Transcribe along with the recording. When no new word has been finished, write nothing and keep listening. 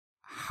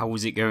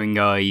How's it going,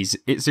 guys?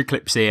 It's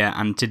Eclipse here,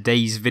 and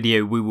today's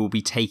video we will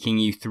be taking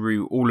you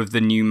through all of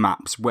the new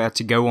maps, where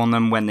to go on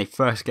them when they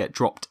first get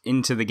dropped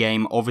into the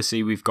game.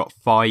 Obviously we've got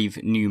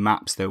 5 new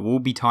maps that will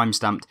be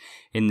timestamped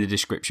in the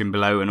description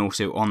below and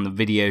also on the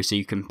video, so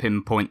you can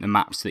pinpoint the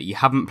maps that you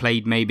haven't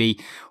played maybe,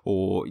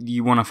 or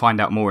you want to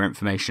find out more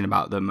information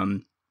about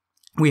them.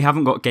 We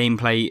haven't got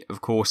gameplay,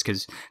 of course,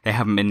 because they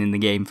haven't been in the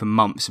game for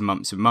months and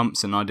months and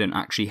months, and I don't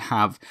actually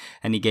have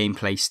any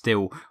gameplay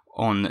still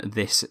on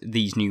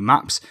these new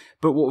maps.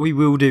 But what we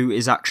will do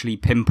is actually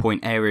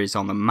pinpoint areas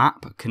on the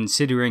map,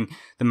 considering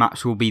the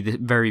maps will be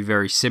very,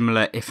 very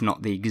similar, if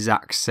not the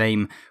exact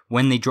same.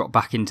 When they drop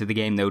back into the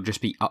game, they'll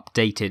just be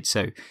updated,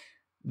 so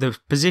the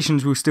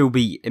positions will still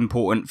be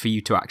important for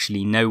you to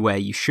actually know where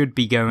you should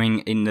be going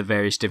in the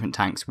various different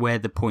tanks, where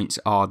the points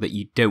are that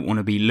you don't want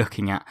to be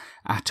looking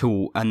at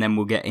all, and then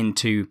we'll get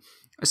into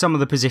some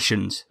of the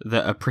positions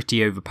that are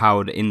pretty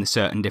overpowered in the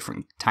certain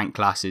different tank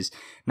classes.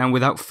 Now,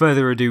 without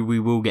further ado, we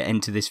will get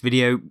into this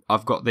video.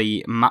 I've got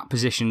the map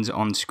positions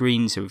on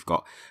screen, so we've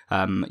got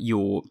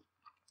your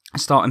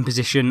starting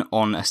position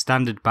on a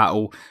standard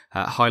battle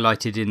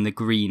highlighted in the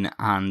green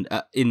and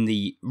in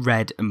the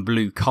red and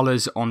blue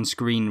colours on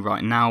screen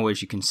right now.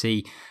 As you can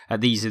see,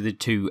 these are the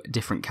 2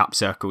 different cap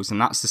circles,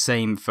 and that's the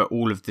same for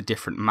all of the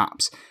different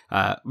maps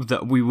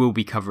that we will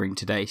be covering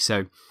today.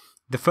 So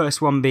the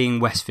first one being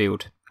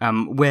Westfield.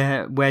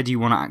 Where do you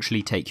want to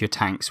actually take your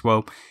tanks?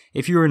 Well,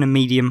 if you're in a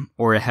medium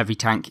or a heavy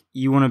tank,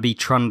 you want to be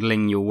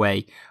trundling your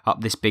way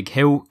up this big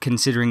hill,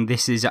 considering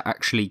this is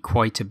actually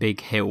quite a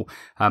big hill.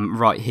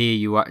 Right here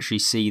you actually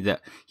see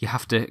that you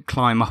have to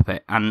climb up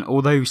it, and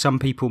although some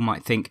people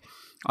might think,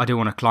 I don't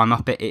want to climb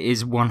up it, it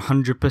is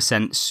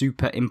 100%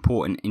 super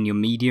important in your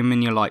medium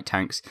and your light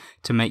tanks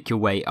to make your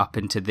way up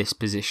into this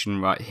position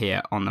right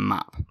here on the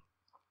map.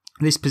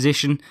 This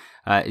position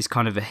is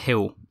kind of a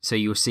hill, so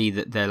you'll see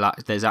that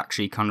there's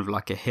actually kind of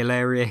like a hill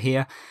area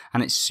here,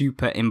 and it's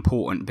super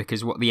important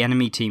because what the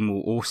enemy team will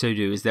also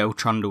do is they'll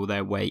trundle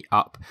their way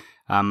up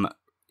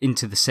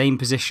into the same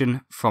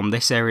position from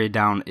this area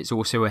down. It's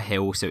also a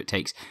hill, so it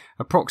takes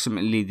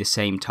approximately the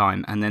same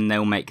time, and then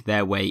they'll make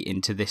their way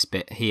into this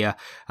bit here,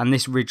 and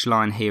this ridge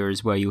line here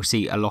is where you'll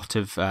see a lot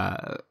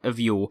of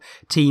your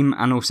team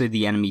and also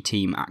the enemy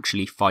team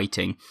actually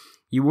fighting.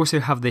 You also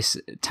have this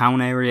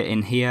town area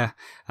in here.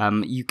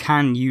 You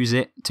can use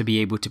it to be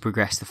able to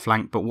progress the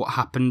flank, but what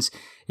happens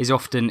is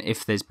often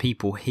if there's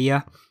people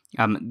here,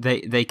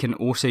 they can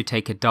also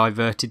take a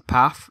diverted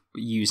path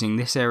using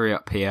this area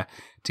up here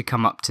to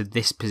come up to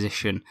this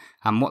position.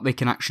 And what they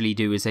can actually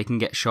do is they can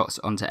get shots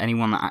onto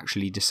anyone that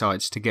actually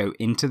decides to go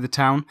into the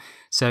town.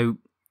 So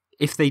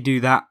if they do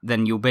that,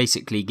 then you'll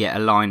basically get a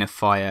line of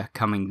fire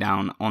coming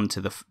down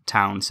onto the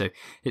town. So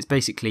it's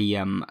basically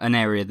an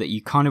area that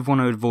you kind of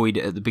want to avoid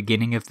at the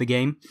beginning of the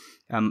game,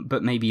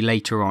 but maybe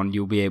later on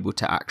you'll be able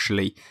to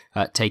actually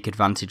take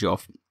advantage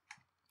of.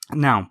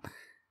 Now,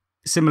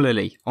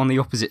 similarly, on the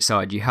opposite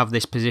side, you have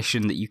this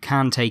position that you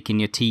can take in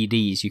your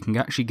TDs. You can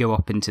actually go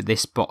up into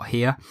this spot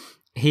here.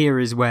 Here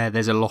is where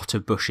there's a lot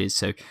of bushes,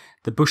 so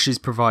the bushes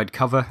provide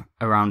cover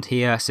around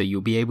here, so you'll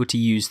be able to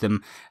use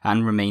them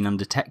and remain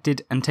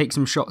undetected and take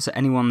some shots at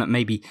anyone that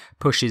maybe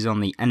pushes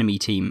on the enemy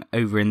team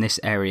over in this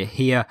area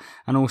here,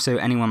 and also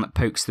anyone that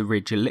pokes the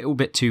ridge a little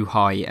bit too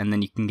high, and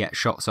then you can get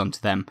shots onto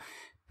them.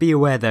 Be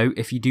aware though,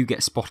 if you do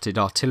get spotted,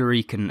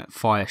 artillery can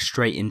fire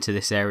straight into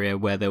this area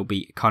where they'll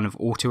be kind of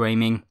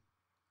auto-aiming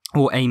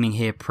or aiming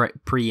here,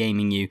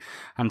 pre-aiming you,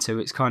 and so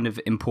it's kind of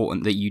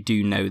important that you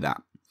do know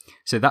that.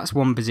 So that's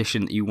one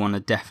position that you want to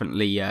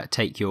definitely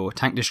take your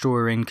tank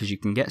destroyer in, because you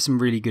can get some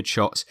really good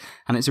shots,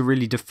 and it's a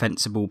really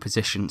defensible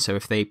position. So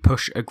if they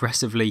push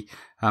aggressively,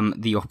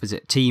 the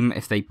opposite team,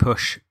 if they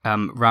push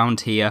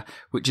round here,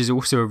 which is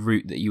also a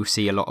route that you'll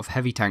see a lot of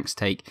heavy tanks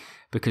take,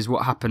 because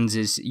what happens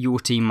is your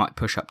team might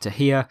push up to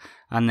here,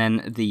 and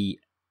then the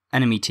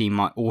enemy team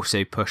might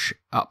also push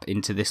up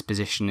into this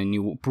position, and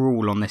you will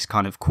brawl on this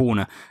kind of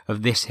corner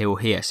of this hill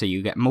here. So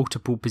you get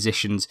multiple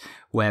positions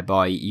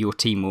whereby your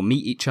team will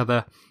meet each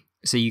other.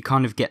 So you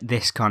kind of get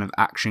this kind of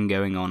action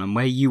going on, and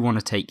where you want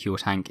to take your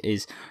tank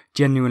is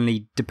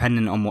genuinely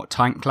dependent on what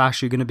tank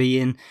class you're going to be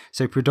in.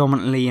 So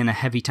predominantly in a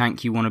heavy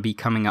tank you want to be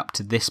coming up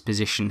to this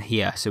position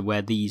here, so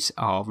where these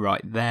are right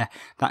there,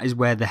 that is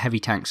where the heavy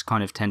tanks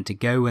kind of tend to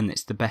go, and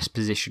it's the best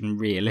position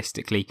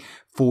realistically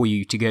for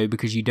you to go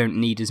because you don't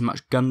need as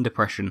much gun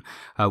depression,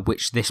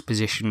 which this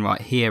position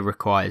right here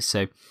requires.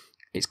 So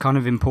it's kind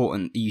of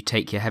important that you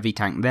take your heavy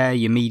tank there,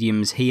 your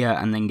mediums here,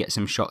 and then get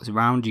some shots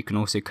around. You can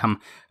also come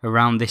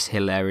around this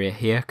hill area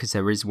here, because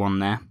there is one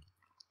there.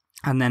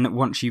 And then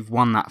once you've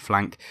won that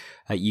flank,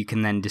 you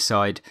can then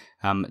decide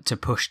to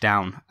push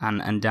down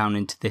and down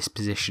into this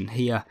position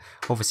here.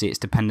 Obviously, it's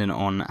dependent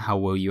on how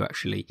well you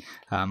actually,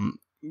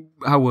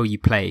 how well you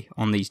play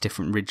on these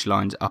different ridge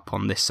lines up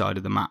on this side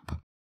of the map.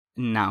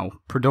 Now,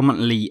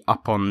 predominantly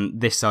up on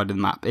this side of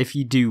the map, if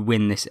you do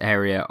win this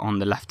area on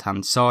the left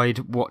hand side,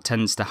 what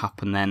tends to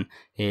happen then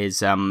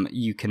is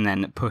you can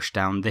then push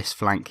down this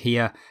flank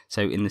here,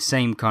 so in the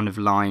same kind of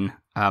line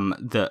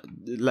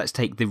let's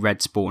take the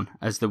red spawn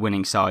as the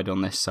winning side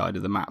on this side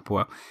of the map.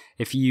 Well,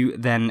 if you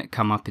then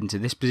come up into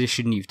this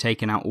position, you've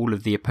taken out all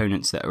of the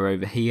opponents that are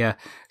over here.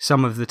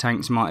 Some of the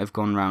tanks might have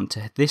gone round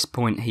to this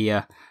point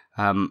here,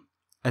 and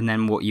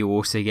then what you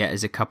also get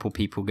is a couple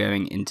people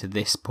going into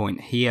this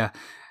point here.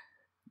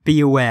 Be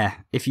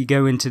aware, if you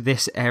go into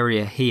this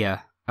area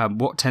here,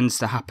 what tends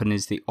to happen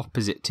is the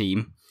opposite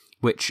team,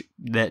 which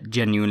there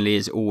genuinely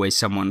is always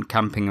someone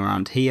camping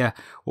around here,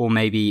 or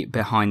maybe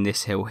behind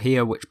this hill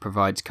here, which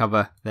provides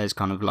cover. There's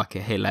kind of like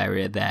a hill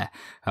area there,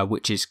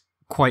 which is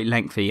quite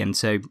lengthy, and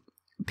so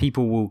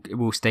people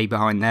will stay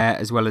behind there,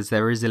 as well as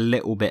there is a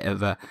little bit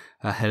of a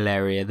hill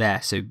area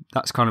there. So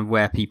that's kind of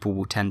where people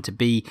will tend to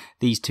be.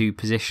 These two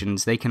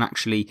positions, they can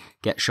actually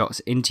get shots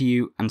into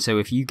you, and so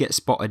if you get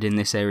spotted in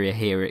this area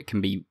here, it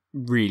can be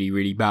really,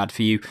 really bad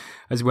for you,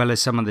 as well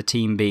as some of the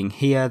team being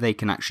here, they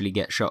can actually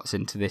get shots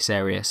into this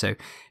area. So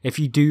if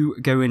you do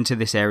go into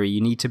this area,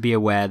 you need to be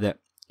aware that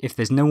if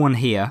there's no one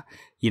here,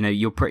 you know,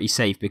 you're pretty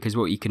safe, because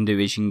what you can do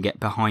is you can get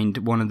behind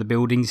one of the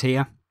buildings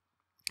here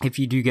if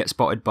you do get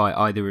spotted by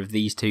either of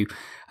these two,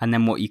 and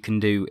then what you can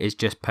do is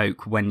just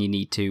poke when you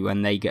need to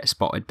and they get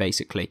spotted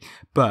basically.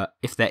 But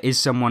if there is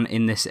someone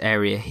in this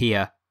area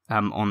here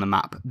on the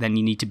map, then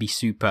you need to be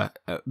super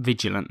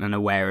vigilant and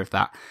aware of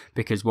that,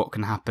 because what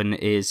can happen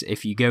is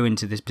if you go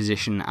into this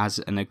position as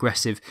an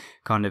aggressive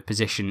kind of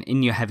position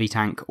in your heavy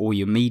tank or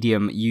your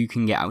medium, you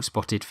can get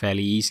outspotted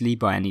fairly easily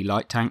by any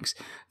light tanks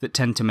that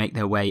tend to make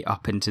their way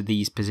up into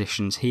these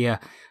positions here,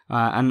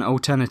 and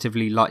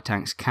alternatively light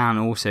tanks can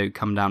also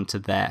come down to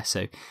there.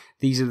 So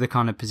these are the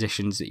kind of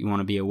positions that you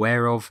want to be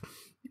aware of.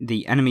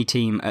 The enemy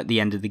team at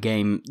the end of the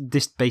game,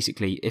 this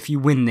basically, if you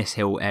win this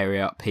hill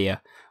area up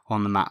here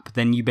on the map,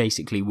 then you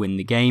basically win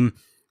the game.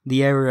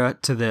 The area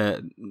to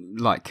the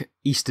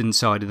eastern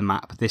side of the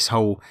map, this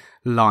whole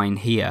line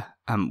here,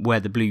 where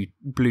the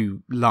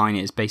blue line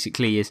is,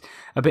 basically is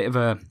a bit of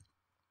a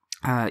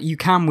you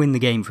can win the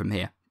game from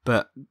here,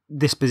 but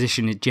this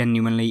position is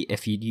genuinely,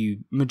 if you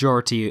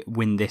majority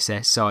win this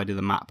side of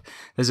the map,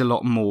 there's a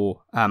lot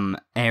more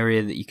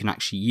area that you can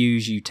actually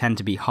use. You tend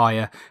to be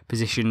higher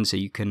position, so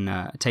you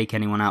can take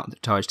anyone out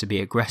that tries to be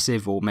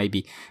aggressive, or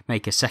maybe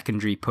make a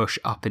secondary push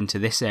up into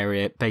this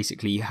area.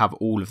 Basically, you have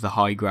all of the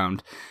high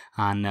ground,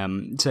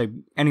 and so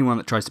anyone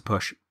that tries to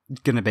push is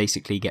going to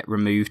basically get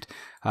removed.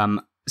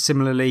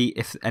 Similarly,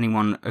 if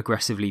anyone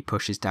aggressively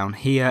pushes down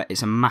here,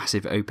 it's a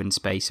massive open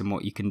space, and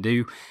what you can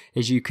do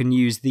is you can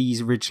use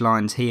these ridge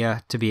lines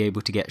here to be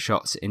able to get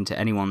shots into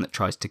anyone that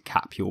tries to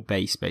cap your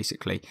base,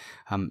 basically.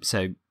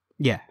 So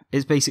yeah,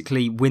 it's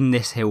basically win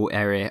this hill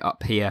area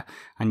up here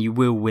and you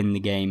will win the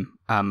game,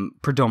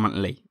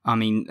 predominantly. I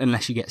mean,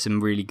 unless you get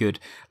some really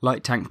good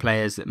light tank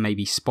players that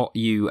maybe spot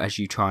you as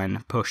you try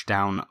and push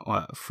down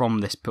from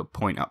this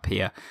point up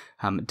here,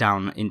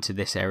 down into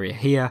this area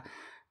here.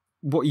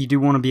 What you do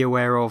want to be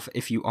aware of,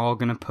 if you are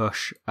going to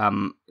push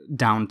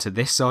down to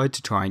this side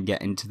to try and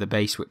get into the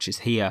base, which is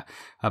here,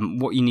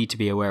 what you need to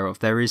be aware of,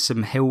 there is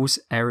some hills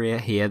area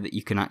here that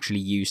you can actually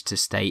use to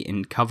stay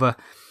in cover.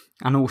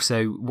 And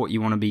also what you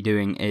want to be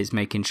doing is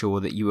making sure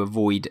that you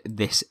avoid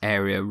this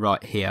area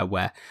right here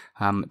where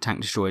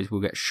tank destroyers will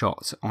get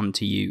shot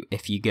onto you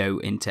if you go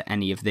into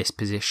any of this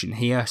position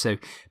here. So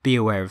be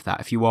aware of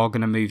that. If you are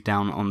going to move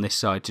down on this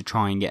side to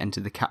try and get into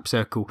the cap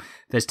circle,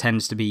 there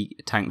tends to be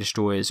tank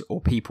destroyers or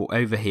people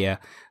over here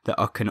that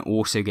can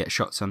also get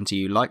shots onto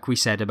you, like we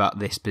said about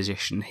this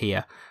position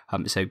here.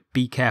 So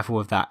be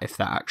careful of that if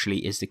that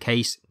actually is the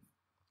case.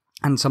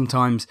 And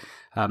sometimes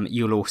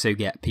you'll also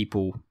get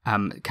people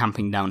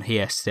camping down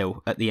here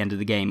still at the end of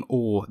the game,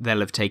 or they'll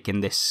have taken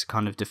this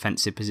kind of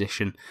defensive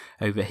position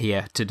over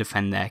here to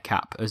defend their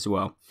cap as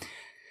well.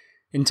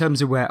 In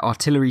terms of where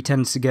artillery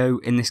tends to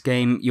go in this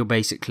game, you're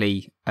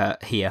basically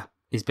here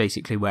is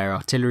basically where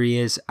artillery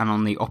is, and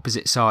on the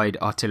opposite side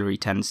artillery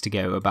tends to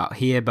go about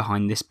here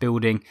behind this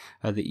building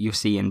that you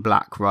see in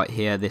black right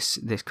here, this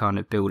kind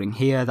of building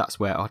here. That's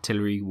where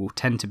artillery will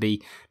tend to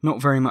be.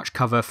 Not very much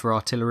cover for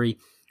artillery.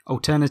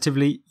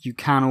 Alternatively, you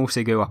can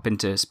also go up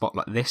into a spot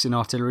like this in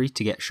artillery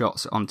to get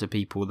shots onto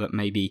people that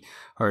maybe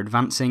are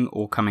advancing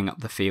or coming up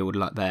the field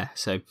like there.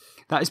 So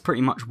that is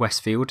pretty much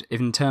Westfield.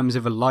 In terms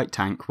of a light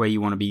tank, where you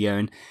want to be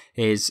going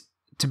is,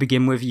 to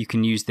begin with, you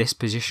can use this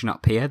position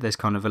up here. There's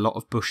kind of a lot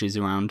of bushes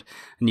around,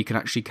 and you can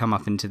actually come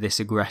up into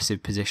this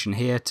aggressive position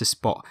here to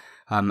spot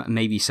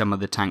maybe some of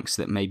the tanks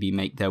that maybe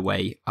make their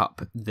way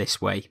up this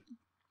way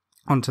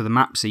onto the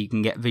map, so you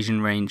can get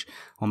vision range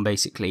on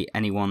basically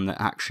anyone that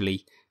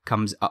actually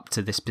comes up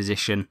to this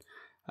position.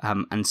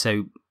 And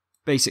so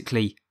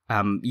basically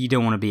you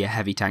don't want to be a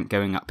heavy tank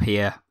going up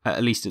here,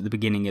 at least at the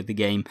beginning of the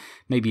game.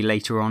 Maybe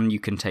later on you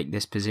can take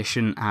this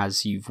position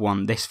as you've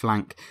won this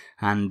flank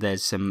and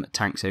there's some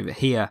tanks over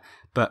here,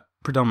 but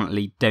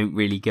predominantly don't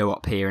really go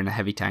up here in a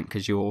heavy tank,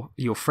 because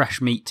you're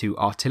fresh meat to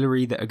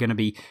artillery that are going to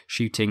be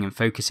shooting and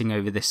focusing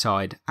over this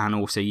side, and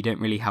also you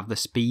don't really have the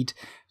speed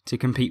to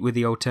compete with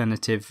the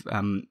alternative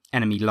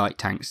enemy light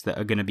tanks that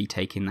are going to be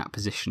taking that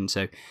position.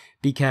 So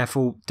be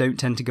careful, don't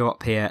tend to go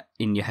up here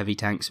in your heavy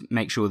tanks.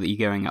 Make sure that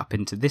you're going up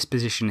into this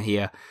position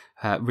here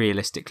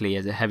realistically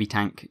as a heavy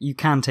tank. You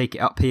can take it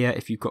up here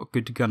if you've got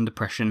good gun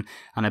depression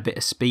and a bit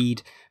of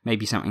speed,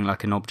 maybe something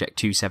like an Object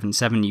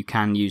 277. You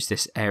can use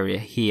this area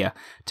here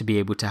to be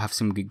able to have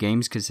some good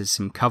games because there's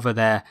some cover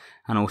there,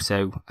 and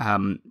also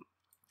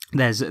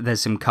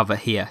there's some cover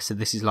here, so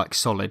this is like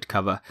solid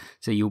cover,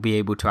 so you'll be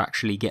able to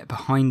actually get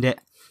behind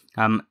it.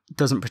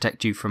 Doesn't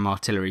protect you from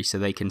artillery, so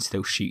they can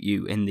still shoot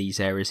you in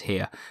these areas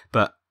here,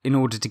 but in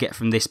order to get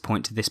from this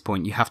point to this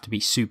point, you have to be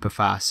super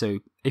fast. So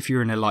if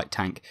you're in a light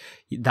tank,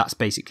 that's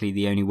basically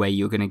the only way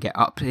you're going to get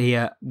up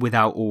here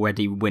without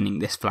already winning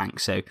this flank.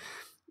 So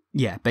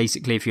yeah,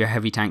 basically if you're a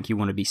heavy tank, you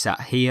want to be sat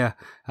here.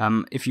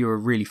 If you're a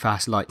really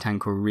fast light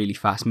tank or a really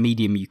fast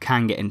medium, you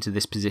can get into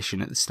this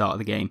position at the start of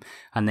the game,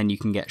 and then you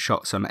can get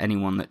shots on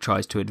anyone that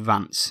tries to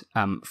advance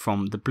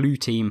from the blue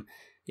team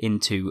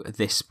into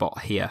this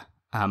spot here,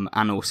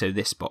 and also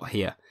this spot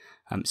here.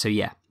 So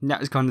yeah,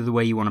 that is kind of the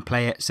way you want to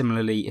play it.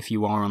 Similarly, if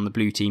you are on the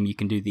blue team, you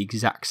can do the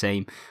exact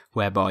same,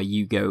 whereby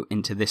you go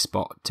into this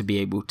spot to be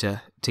able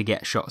to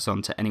get shots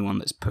onto anyone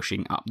that's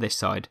pushing up this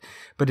side.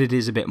 But it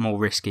is a bit more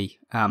risky,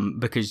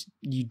 because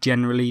you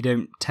generally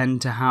don't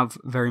tend to have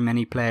very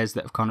many players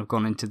that have kind of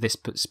gone into this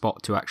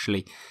spot to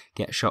actually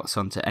get shots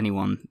onto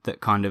anyone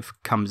that kind of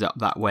comes up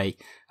that way,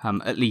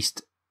 at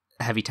least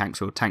heavy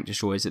tanks or tank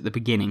destroyers at the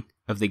beginning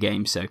of the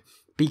game. So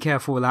be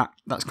careful with that.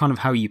 That's kind of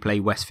how you play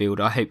Westfield.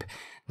 I hope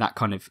that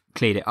kind of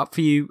cleared it up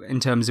for you in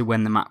terms of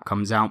when the map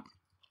comes out.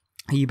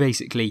 You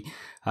basically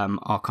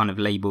are kind of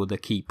label the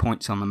key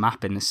points on the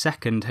map in a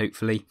second,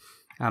 hopefully.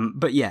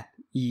 But yeah,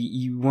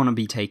 you want to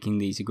be taking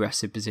these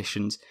aggressive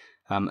positions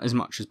as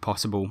much as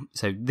possible.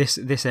 So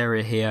this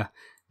area here,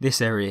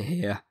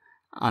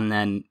 and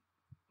then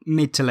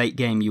mid to late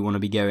game you want to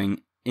be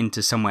going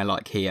into somewhere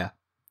like here,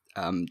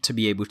 to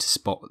be able to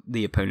spot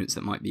the opponents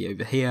that might be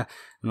over here,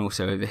 and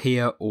also over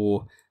here,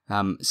 or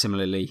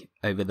similarly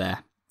over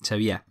there. So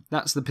yeah,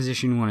 that's the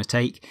position you want to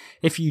take.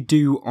 If you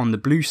do, on the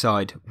blue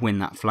side, win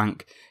that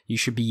flank, you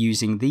should be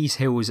using these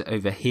hills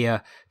over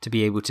here to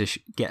be able to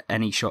get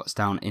any shots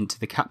down into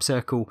the cap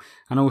circle,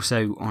 and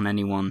also on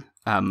anyone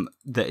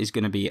that is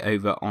going to be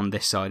over on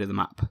this side of the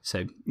map.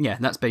 So yeah,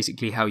 that's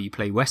basically how you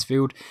play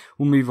Westfield.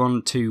 We'll move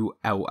on to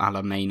El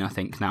Alamein, I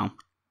think, now.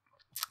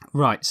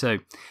 Right, so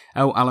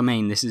El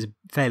Alamein, this is a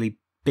fairly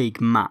big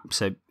map,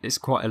 so it's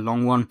quite a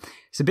long one.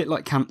 It's a bit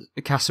like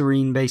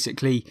Kasserine,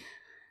 basically.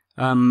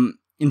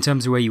 In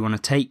terms of where you want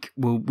to take,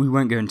 we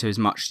won't go into as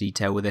much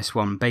detail with this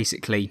one.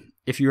 Basically,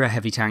 if you're a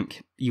heavy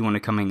tank, you want to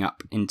coming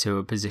up into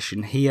a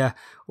position here,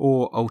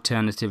 or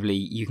alternatively,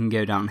 you can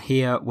go down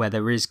here where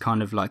there is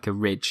kind of like a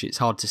ridge. It's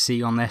hard to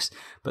see on this,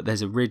 but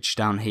there's a ridge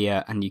down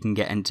here, and you can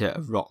get into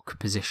a rock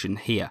position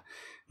here.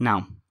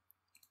 Now,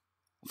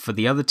 for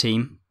the other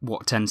team,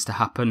 what tends to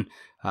happen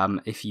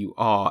if you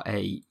are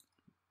a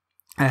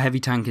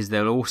heavy tank is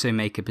they'll also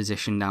make a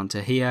position down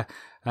to here,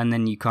 and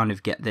then you kind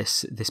of get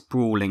this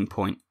brawling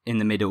point in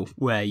the middle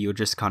where you're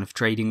just kind of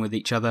trading with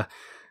each other.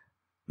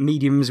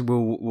 Mediums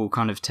will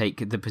kind of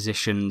take the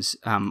positions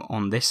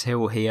on this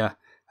hill here,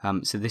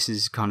 so this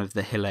is kind of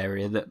the hill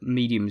area that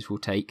mediums will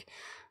take,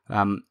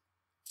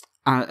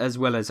 as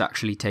well as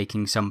actually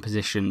taking some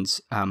positions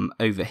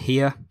over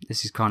here.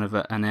 This is kind of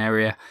an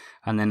area,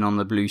 and then on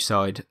the blue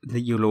side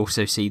you'll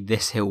also see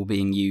this hill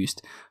being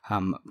used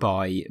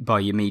by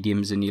your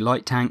mediums and your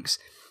light tanks.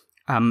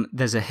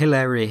 There's a hill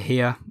area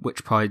here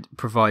which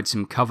provides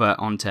some cover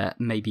onto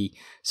maybe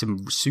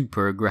some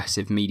super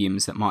aggressive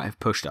mediums that might have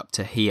pushed up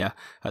to here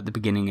at the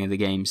beginning of the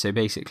game. So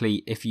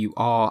basically, if you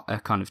are a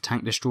kind of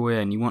tank destroyer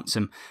and you want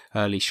some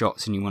early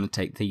shots and you want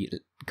to take the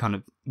kind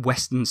of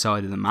western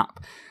side of the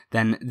map,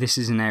 then this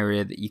is an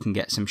area that you can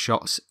get some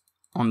shots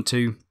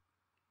onto.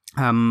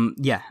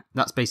 Yeah,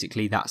 that's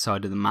basically that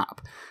side of the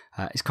map.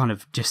 It's kind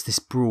of just this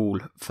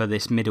brawl for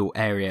this middle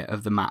area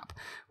of the map,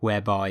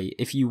 whereby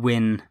if you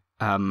win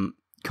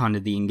kind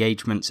of the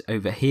engagements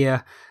over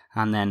here,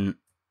 and then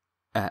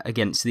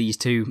against these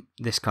two,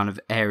 this kind of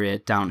area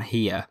down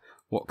here,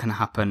 what can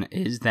happen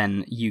is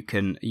then you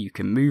can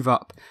move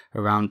up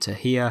around to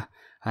here,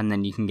 and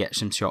then you can get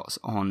some shots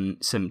on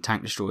some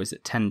tank destroyers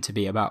that tend to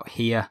be about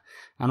here,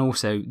 and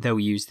also they'll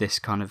use this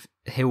kind of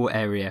hill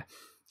area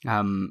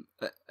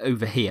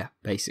over here.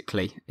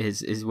 Basically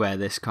is where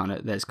there's kind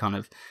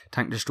of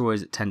tank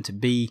destroyers that tend to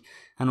be,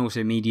 and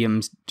also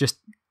mediums, just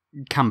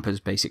campers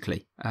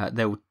basically.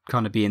 They'll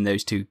kind of be in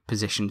those two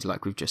positions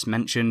like we've just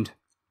mentioned,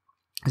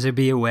 so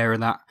be aware of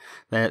that.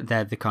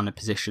 They're the kind of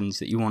positions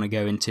that you want to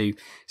go into.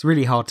 It's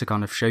really hard to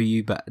kind of show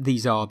you, but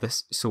these are the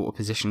sort of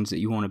positions that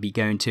you want to be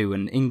going to,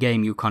 and in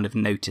game you'll kind of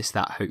notice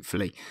that,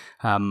 hopefully.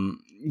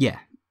 Yeah,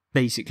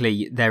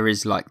 basically there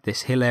is like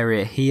this hill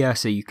area here,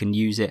 so you can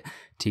use it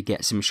to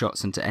get some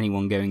shots into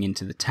anyone going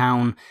into the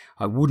town.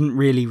 I wouldn't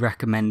really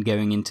recommend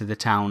going into the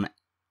town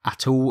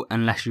at all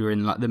unless you're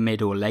in like the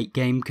mid or late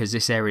game, because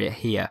this area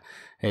here,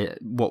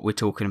 what we're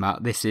talking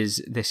about, this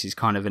is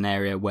kind of an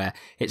area where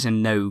it's a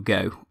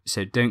no-go,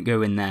 so don't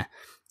go in there.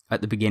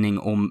 at the beginning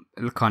or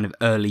kind of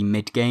early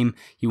mid game.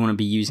 You want to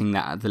be using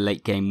that at the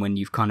late game when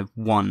you've kind of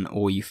won,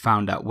 or you've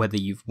found out whether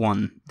you've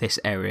won this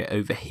area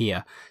over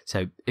here.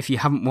 So if you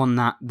haven't won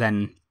that,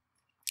 then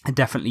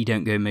definitely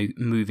don't go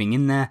moving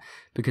in there,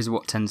 because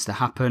what tends to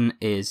happen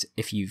is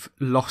if you've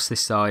lost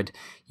this side,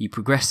 you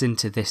progress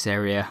into this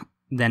area.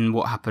 Then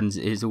what happens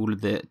is all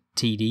of the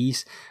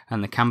TDs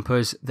and the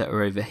campers that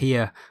are over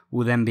here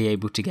will then be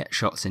able to get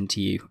shots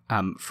into you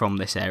from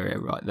this area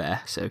right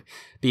there. So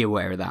be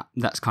aware of that.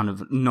 That's kind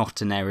of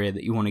not an area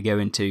that you want to go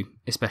into,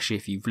 especially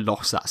if you've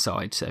lost that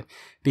side. So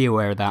be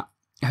aware of that.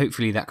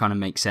 Hopefully that kind of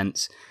makes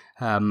sense.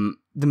 The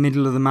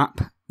middle of the map,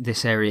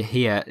 this area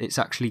here, it's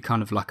actually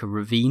kind of like a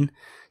ravine.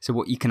 So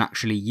what you can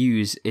actually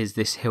use is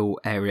this hill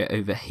area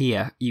over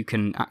here. You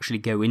can actually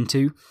go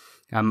into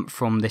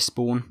from this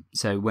spawn.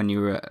 So when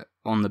you're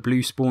on the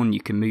blue spawn, you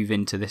can move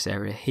into this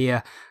area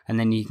here, and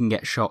then you can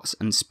get shots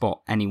and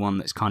spot anyone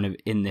that's kind of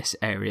in this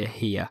area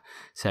here.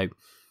 So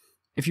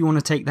if you want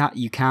to take that,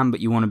 you can,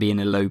 but you want to be in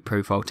a low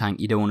profile tank.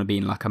 You don't want to be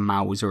in like a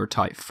Mouse or a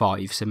Type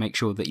 5, so make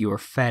sure that you're a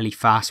fairly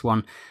fast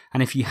one.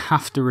 And if you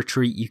have to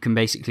retreat, you can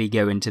basically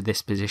go into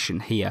this position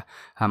here,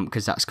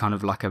 because that's kind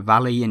of like a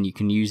valley and you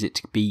can use it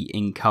to be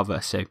in cover.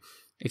 So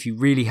if you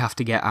really have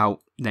to get out,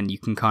 then you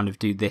can kind of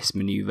do this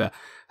maneuver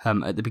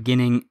at the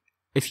beginning.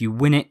 If you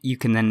win it, you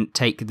can then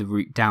take the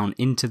route down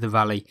into the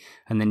valley,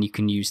 and then you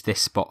can use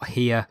this spot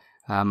here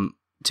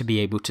to be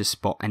able to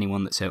spot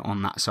anyone that's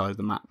on that side of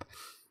the map.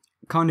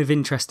 Kind of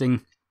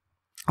interesting.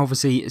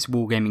 Obviously, it's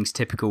Wargaming's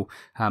typical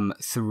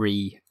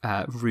 3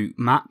 route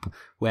map,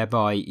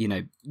 whereby, you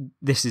know,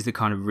 this is the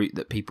kind of route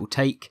that people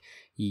take.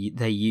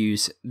 They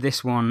use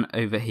this one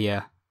over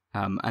here,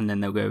 and then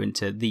they'll go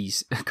into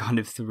these kind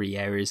of 3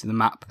 areas of the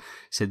map.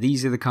 So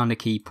these are the kind of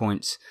key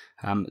points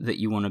that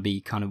you want to be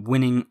kind of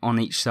winning on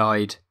each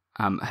side.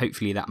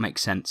 Hopefully that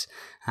makes sense,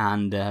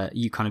 and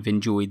you kind of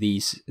enjoy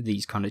these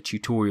kind of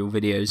tutorial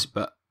videos.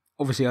 But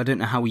obviously I don't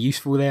know how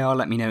useful they are.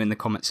 Let me know in the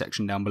comment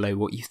section down below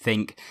what you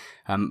think,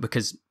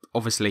 because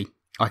obviously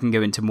I can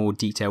go into more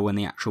detail when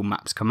the actual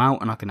maps come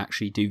out, and I can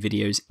actually do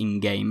videos in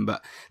game.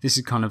 But this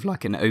is kind of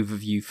like an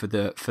overview for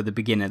the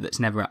beginner that's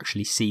never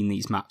actually seen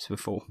these maps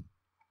before.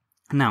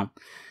 Now,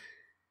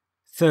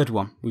 third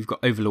one, we've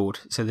got Overlord.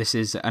 So this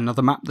is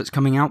another map that's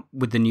coming out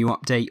with the new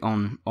update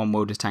on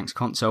World of Tanks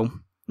console.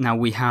 Now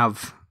we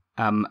have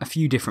a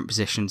few different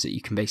positions that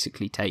you can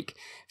basically take.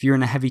 If you're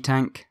in a heavy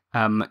tank,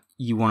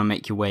 you want to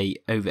make your way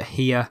over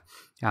here.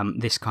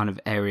 This kind of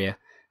area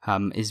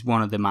is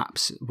one of the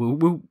maps.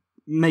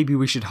 Maybe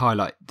we should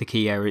highlight the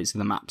key areas of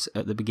the maps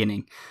at the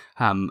beginning,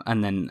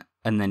 and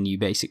then you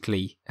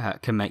basically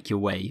can make your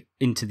way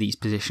into these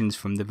positions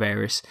from the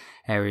various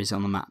areas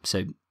on the map.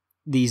 So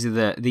these are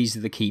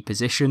the key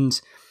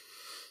positions.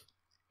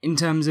 In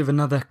terms of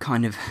another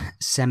kind of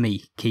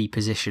semi-key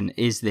position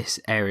is this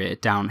area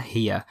down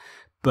here,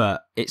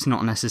 but it's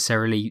not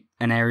necessarily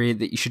an area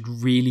that you should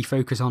really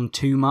focus on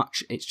too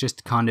much. It's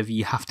just kind of,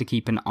 you have to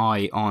keep an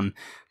eye on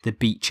the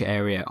beach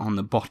area on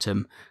the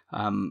bottom,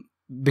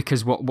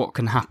 because what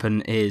can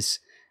happen is,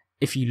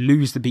 if you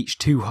lose the beach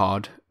too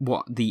hard,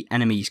 what the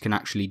enemies can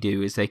actually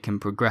do is they can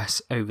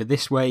progress over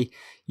this way,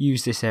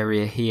 use this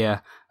area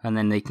here, and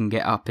then they can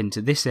get up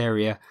into this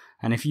area.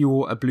 And if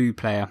you're a blue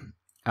player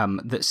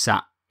that's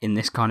sat in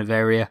this kind of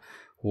area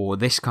or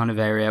this kind of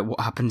area,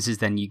 what happens is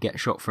then you get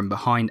shot from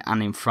behind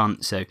and in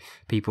front. So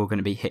people are going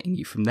to be hitting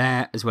you from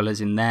there as well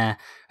as in there,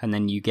 and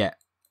then you get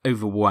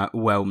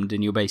overwhelmed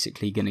and you're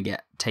basically going to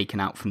get taken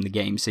out from the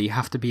game. So you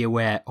have to be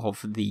aware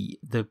of the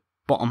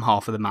bottom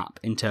half of the map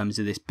in terms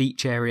of this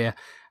beach area.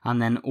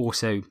 And then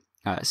also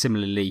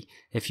similarly,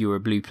 if you're a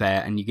blue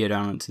player and you go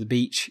down onto the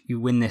beach, you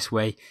win this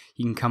way,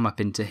 you can come up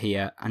into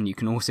here, and you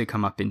can also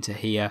come up into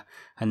here,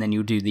 and then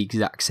you'll do the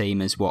exact same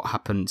as what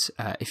happens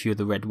if you're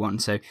the red one.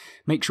 So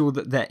make sure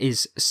that there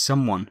is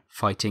someone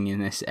fighting in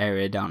this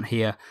area down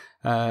here,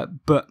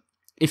 but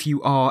if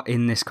you are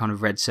in this kind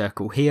of red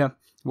circle here,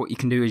 what you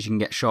can do is you can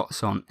get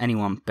shots on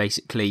anyone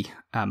basically,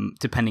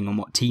 depending on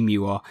what team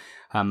you are,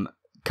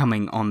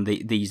 coming on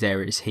these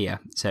areas here.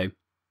 So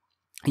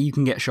you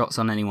can get shots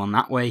on anyone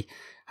that way.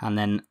 And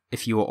then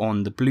if you're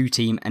on the blue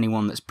team,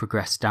 anyone that's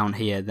progressed down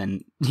here,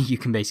 then you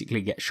can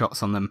basically get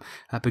shots on them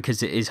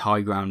because it is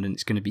high ground and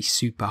it's going to be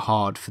super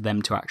hard for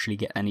them to actually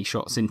get any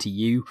shots into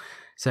you.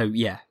 So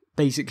yeah,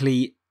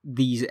 basically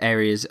these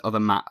areas of the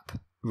map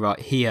right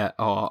here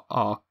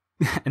are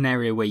an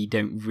area where you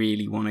don't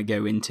really want to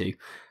go into,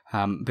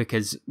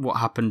 because what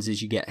happens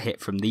is you get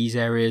hit from these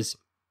areas.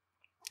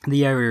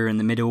 The area in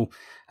the middle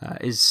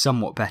is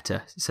somewhat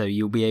better, so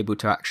you'll be able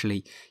to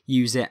actually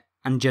use it.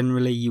 And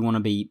generally you want to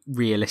be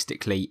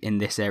realistically in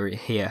this area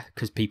here,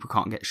 because people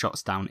can't get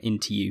shots down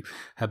into you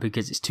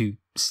because it's too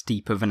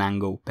steep of an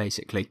angle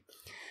basically.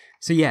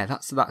 So yeah,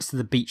 that's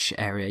the beach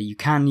area. You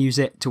can use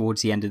it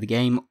towards the end of the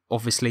game.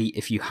 Obviously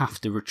if you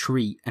have to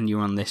retreat and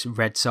you're on this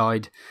red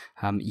side,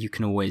 you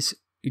can always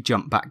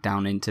jump back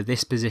down into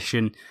this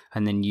position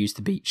and then use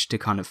the beach to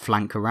kind of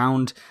flank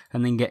around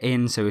and then get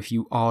in. So if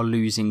you are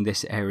losing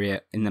this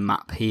area in the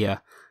map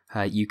here,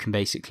 you can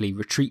basically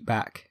retreat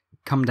back,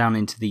 come down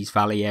into these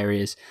valley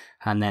areas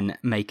and then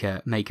make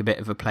a bit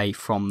of a play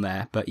from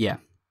there. But yeah,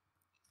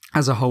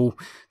 as a whole,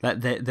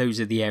 those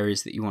are the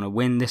areas that you want to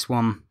win. This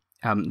one,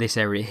 this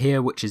area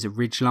here, which is a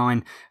ridge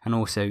line, and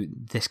also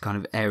this kind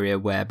of area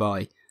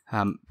whereby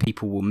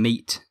people will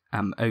meet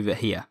over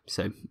here.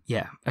 So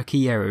yeah, a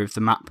key area of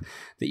the map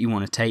that you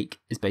want to take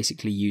is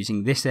basically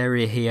using this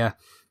area here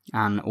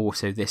and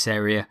also this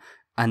area,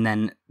 and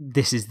then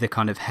this is the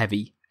kind of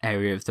heavy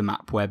area of the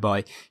map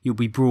whereby you'll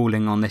be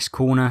brawling on this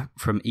corner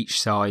from each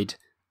side.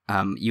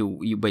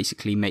 You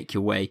basically make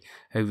your way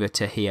over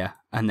to here,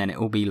 and then it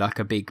will be like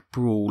a big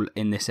brawl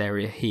in this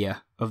area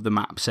here of the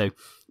map. So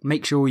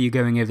make sure you're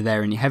going over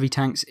there in your heavy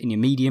tanks. In your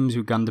mediums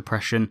with gun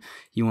depression,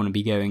 you want to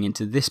be going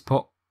into this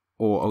spot,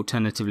 or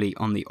alternatively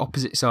on the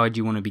opposite side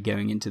you want to be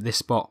going into this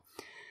spot.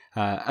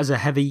 As a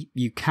heavy,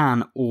 you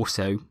can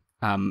also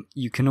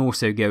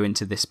go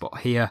into this spot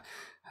here,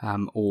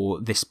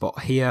 or this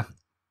spot here.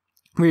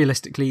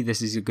 Realistically,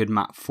 this is a good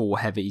map for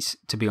heavies,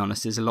 to be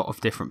honest. There's a lot of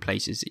different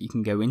places that you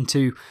can go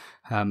into.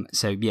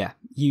 So yeah,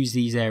 use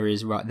these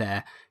areas right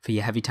there for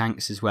your heavy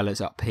tanks, as well as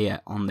up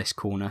here on this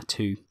corner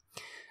too.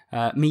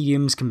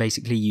 Mediums can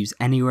basically use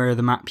anywhere of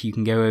the map. You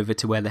can go over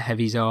to where the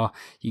heavies are.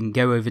 You can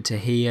go over to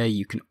here.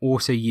 You can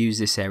also use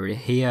this area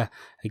here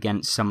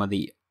against some of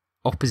the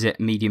opposite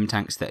medium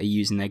tanks that are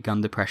using their gun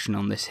depression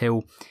on this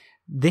hill.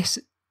 This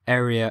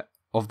area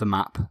of the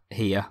map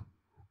here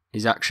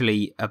is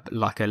actually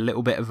like a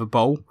little bit of a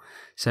bowl.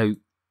 So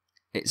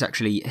it's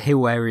actually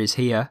hill areas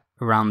here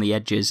around the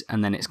edges,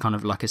 and then it's kind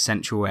of like a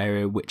central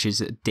area which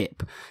is a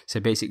dip. So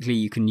basically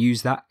you can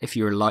use that if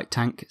you're a light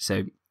tank.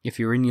 So if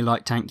you're in your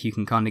light tank, you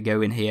can kind of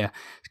go in here,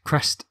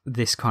 crest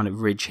this kind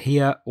of ridge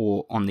here,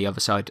 or on the other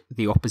side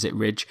the opposite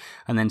ridge,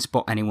 and then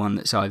spot anyone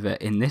that's either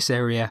in this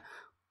area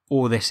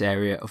or this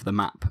area of the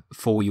map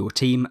for your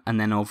team. And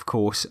then of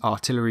course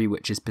artillery,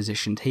 which is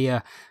positioned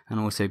here and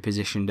also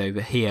positioned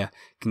over here,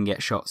 can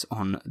get shots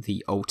on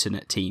the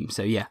alternate team.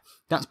 So yeah,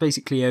 that's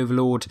basically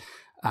Overlord.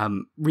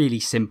 Really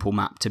simple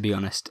map, to be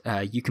honest.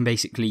 You can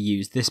basically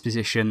use this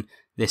position,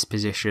 or this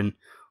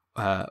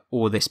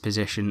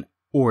position,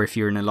 or if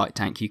you're in a light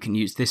tank you can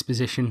use this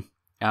position.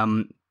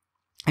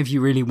 If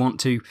you really want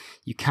to,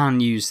 you can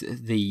use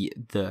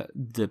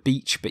the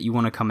beach, but you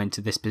want to come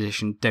into this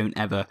position. Don't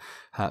ever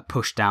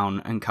push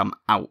down and come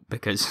out,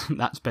 because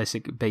that's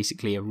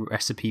basically a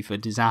recipe for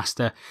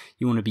disaster.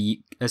 You want to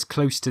be as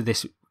close to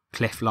this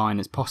cliff line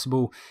as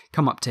possible.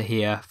 Come up to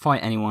here,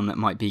 fight anyone that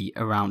might be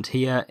around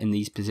here in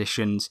these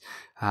positions,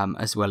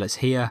 as well as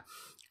here,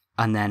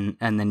 and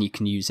then you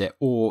can use it,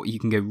 or you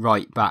can go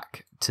right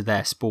back to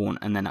their spawn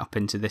and then up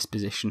into this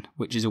position,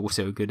 which is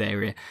also a good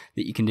area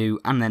that you can do,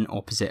 and then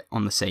opposite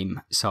on the same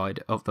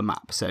side of the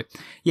map. So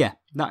yeah,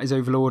 that is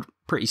Overlord.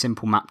 Pretty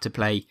simple map to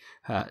play.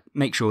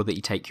 Make sure that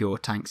you take your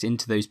tanks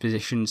into those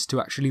positions to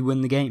actually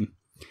win the game.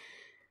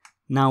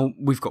 Now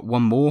we've got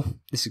one more.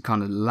 This is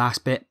kind of the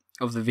last bit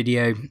of the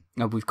video.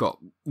 We've got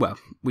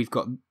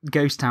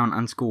Ghost Town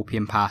and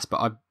Scorpion Pass, but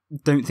I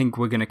don't think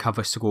we're going to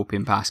cover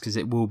Scorpion Pass because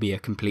it will be a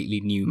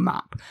completely new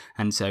map,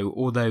 and so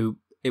although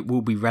it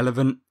will be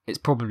relevant, it's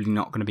probably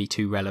not going to be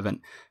too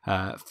relevant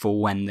for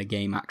when the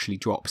game actually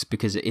drops,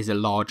 because it is a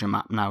larger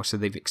map now, so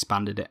they've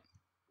expanded it.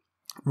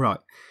 Right,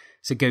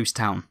 so Ghost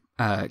Town,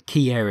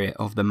 key area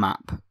of the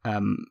map.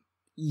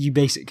 You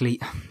basically,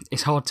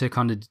 it's hard to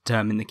kind of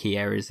determine the key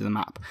areas of the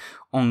map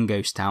on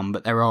Ghost Town,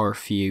 but there are a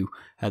few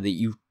that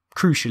you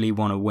crucially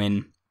want to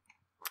win.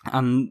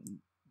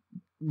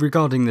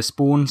 Regarding the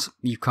spawns,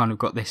 you've kind of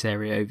got this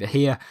area over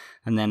here,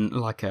 and then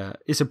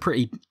it's a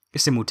pretty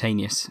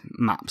simultaneous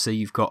map, so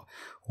you've got,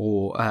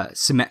 or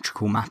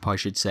symmetrical map I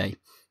should say.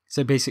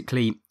 So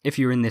basically, if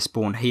you're in this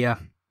spawn here,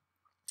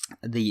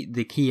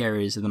 the key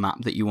areas of the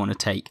map that you want to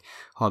take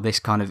are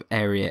this kind of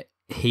area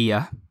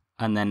here,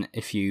 and then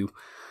if you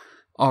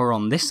are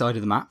on this side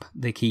of the map,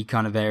 the key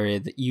kind of area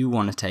that you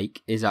want to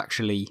take is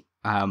actually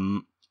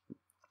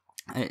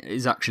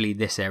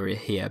this area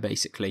here,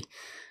 basically.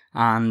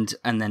 And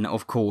then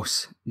of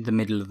course the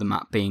middle of the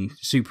map being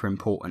super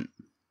important.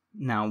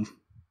 Now,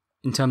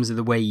 in terms of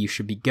the way you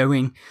should be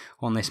going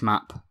on this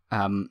map,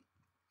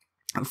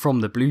 from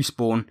the blue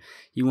spawn,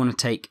 you want to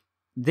take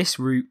this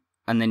route,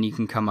 and then you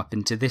can come up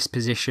into this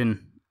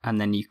position,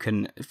 and then you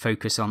can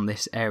focus on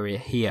this area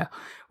here,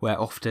 where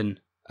often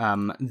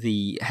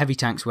the heavy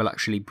tanks will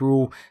actually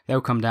brawl. They'll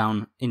come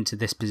down into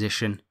this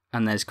position,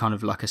 and there's kind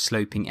of like a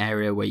sloping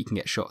area where you can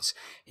get shots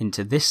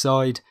into this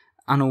side,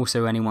 and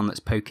also anyone that's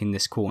poking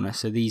this corner.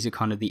 So these are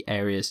kind of the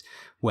areas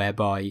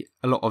whereby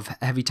a lot of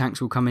heavy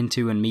tanks will come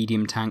into, and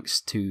medium tanks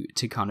to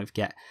kind of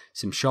get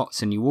some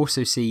shots. And you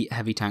also see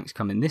heavy tanks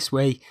come in this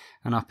way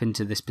and up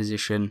into this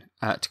position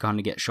to kind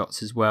of get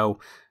shots as well.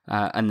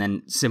 And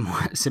then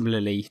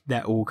similarly,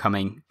 they're all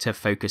coming to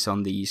focus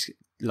on these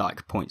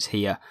like points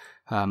here,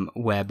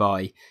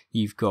 whereby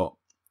you've got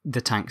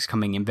the tanks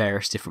coming in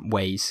various different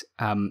ways.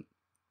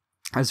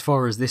 As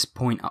far as this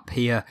point up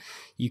here,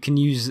 you can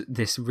use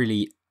this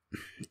really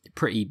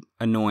pretty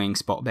annoying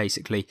spot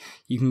basically.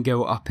 You can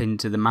go up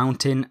into the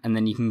mountain and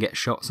then you can get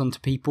shots onto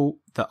people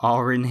that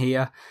are in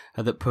here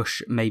that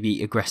push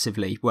maybe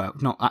aggressively. Well,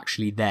 not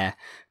actually there,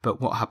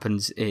 but what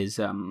happens is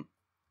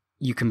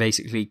you can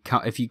basically,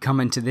 if you come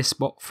into this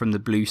spot from the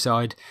blue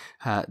side,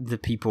 the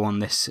people on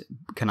this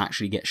can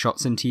actually get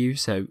shots into you,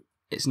 so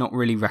it's not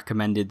really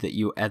recommended that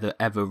you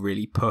ever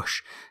really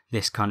push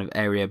this kind of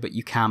area, but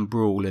you can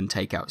brawl and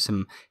take out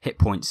some hit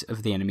points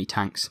of the enemy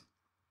tanks.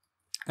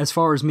 As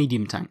far as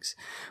medium tanks,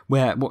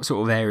 what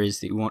sort of areas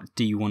do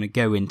you want to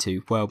go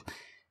into? Well,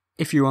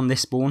 if you're on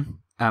this spawn,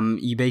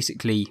 you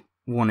basically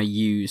want to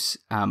use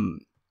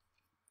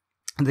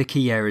the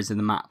key areas of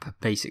the map.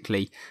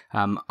 Basically,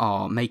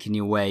 are making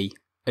your way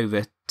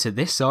over to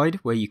this side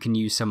where you can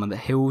use some of the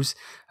hills.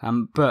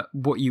 But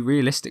what you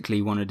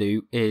realistically want to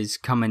do is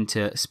come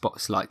into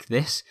spots like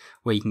this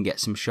where you can get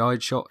some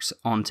side shots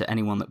onto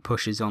anyone that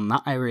pushes on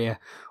that area.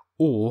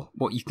 Or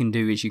what you can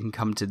do is you can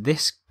come to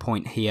this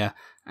point here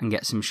and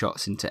get some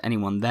shots into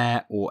anyone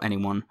there or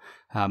anyone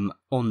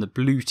on the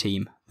blue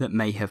team that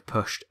may have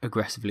pushed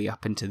aggressively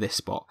up into this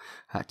spot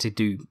to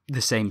do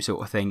the same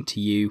sort of thing to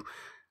you.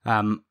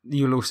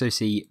 You'll also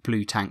see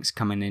blue tanks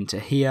coming into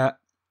here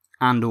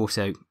and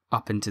also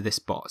up into this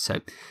spot.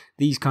 So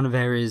these kind of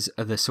areas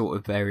are the sort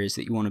of areas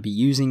that you want to be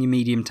using your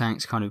medium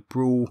tanks, kind of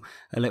brawl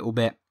a little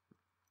bit.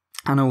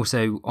 And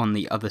also on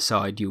the other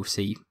side, you'll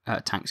see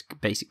tanks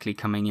basically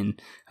coming in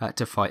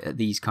to fight at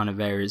these kind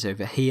of areas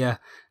over here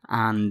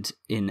and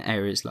in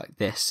areas like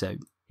this. So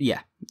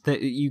yeah,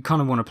 you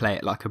kind of want to play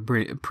it like a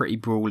pretty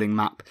brawling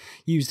map.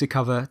 Use the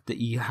cover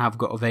that you have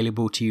got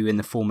available to you in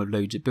the form of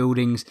loads of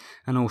buildings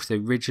and also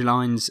ridge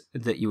lines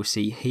that you'll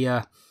see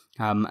here.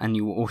 And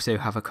you will also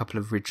have a couple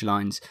of ridge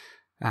lines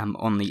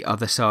on the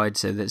other side,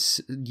 so there's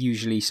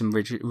usually some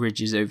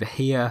ridges over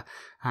here,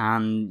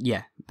 and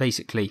yeah,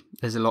 basically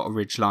there's a lot of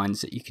ridge lines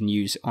that you can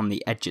use on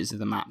the edges of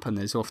the map, and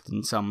there's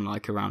often some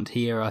like around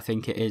here, I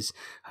think it is,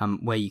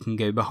 where you can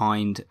go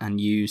behind and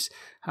use.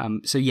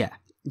 So yeah,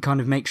 kind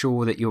of make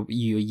sure that you're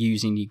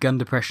using your gun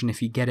depression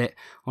if you get it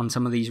on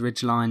some of these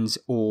ridge lines,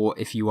 or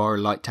if you are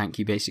a light tank,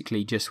 you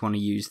basically just want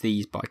to use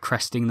these by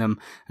cresting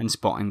them and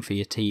spotting for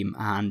your team,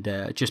 and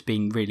just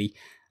being really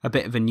a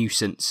bit of a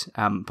nuisance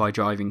by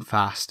driving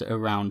fast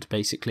around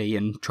basically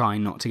and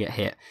trying not to get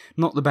hit.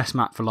 Not the best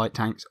map for light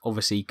tanks,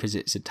 obviously, because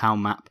it's a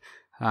town map,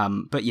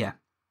 but yeah,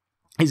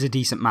 it's a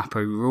decent map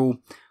overall.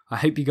 I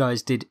hope you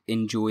guys did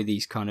enjoy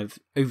these kind of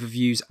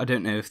overviews. I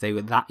don't know if they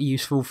were that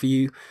useful for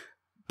you,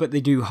 but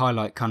they do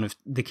highlight kind of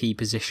the key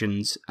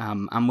positions,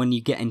 and when you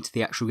get into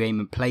the actual game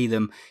and play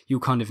them, you'll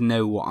kind of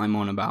know what I'm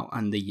on about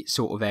and the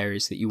sort of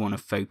areas that you want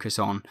to focus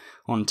on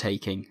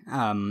taking.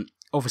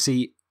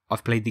 Obviously,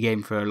 I've played the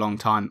game for a long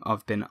time.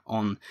 I've been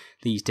on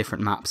these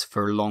different maps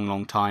for a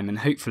long time, and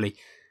hopefully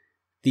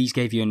these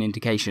gave you an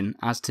indication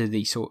as to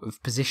the sort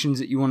of positions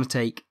that you want to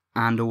take,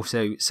 and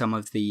also some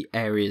of the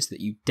areas that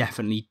you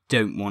definitely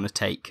don't want to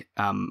take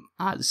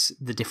as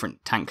the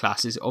different tank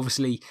classes.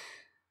 Obviously,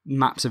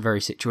 maps are very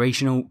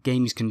situational.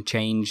 Games can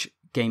change.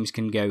 Games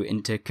can go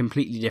into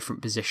completely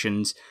different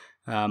positions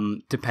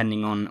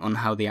depending on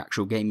how the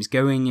actual game's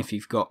going, if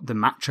you've got the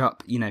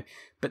matchup, you know.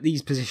 But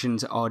these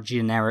positions are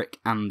generic,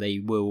 and they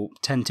will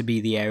tend to be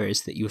the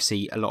areas that you'll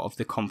see a lot of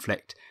the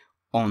conflict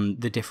on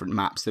the different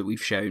maps that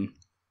we've shown.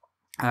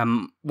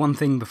 One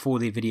thing before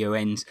the video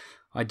ends,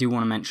 I do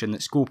want to mention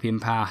that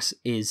Scorpion Pass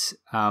is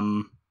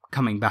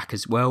coming back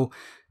as well,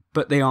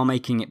 but they are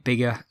making it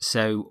bigger,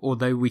 so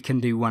although we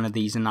can do one of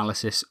these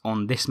analysis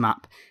on this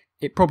map,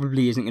 it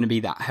probably isn't going to be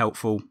that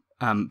helpful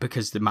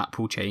because the map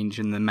will change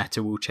and the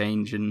meta will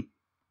change, and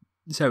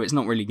so it's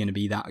not really going to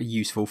be that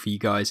useful for you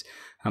guys.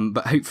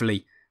 But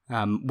hopefully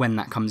when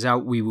that comes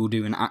out, we will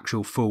do an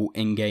actual full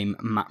in-game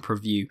map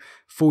review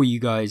for you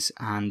guys,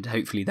 and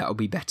hopefully that'll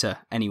be better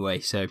anyway.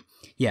 So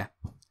yeah,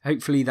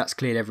 hopefully that's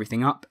cleared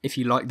everything up. If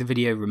you liked the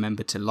video,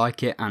 remember to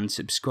like it and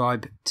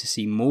subscribe to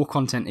see more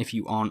content if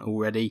you aren't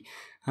already.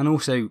 And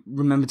also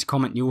remember to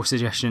comment your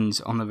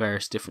suggestions on the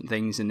various different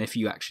things, and if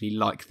you actually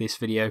like this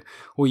video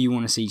or you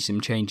want to see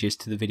some changes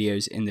to the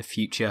videos in the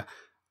future.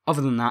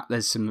 Other than that,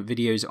 there's some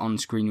videos on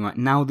screen right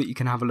now that you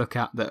can have a look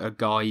at that are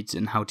guides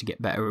and how to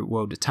get better at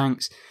World of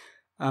Tanks.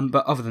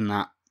 But other than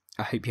that,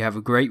 I hope you have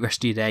a great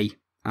rest of your day,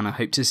 and I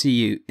hope to see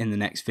you in the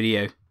next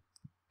video.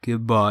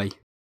 Goodbye.